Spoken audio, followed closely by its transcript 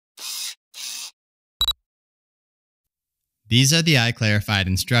These are the iClarified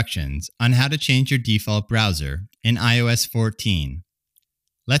instructions on how to change your default browser in iOS 14.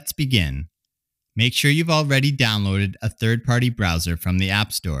 Let's begin. Make sure you've already downloaded a third-party browser from the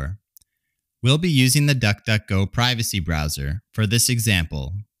App Store. We'll be using the DuckDuckGo privacy browser for this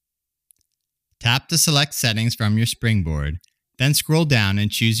example. Tap to select Settings from your springboard, then scroll down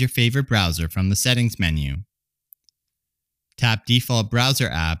and choose your favorite browser from the Settings menu. Tap Default Browser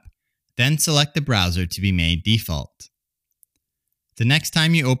App, then select the browser to be made default. The next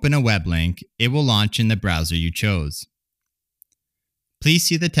time you open a web link, it will launch in the browser you chose. Please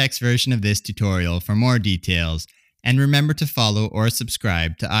see the text version of this tutorial for more details, and remember to follow or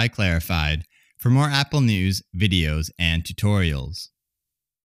subscribe to iClarified for more Apple news, videos, and tutorials.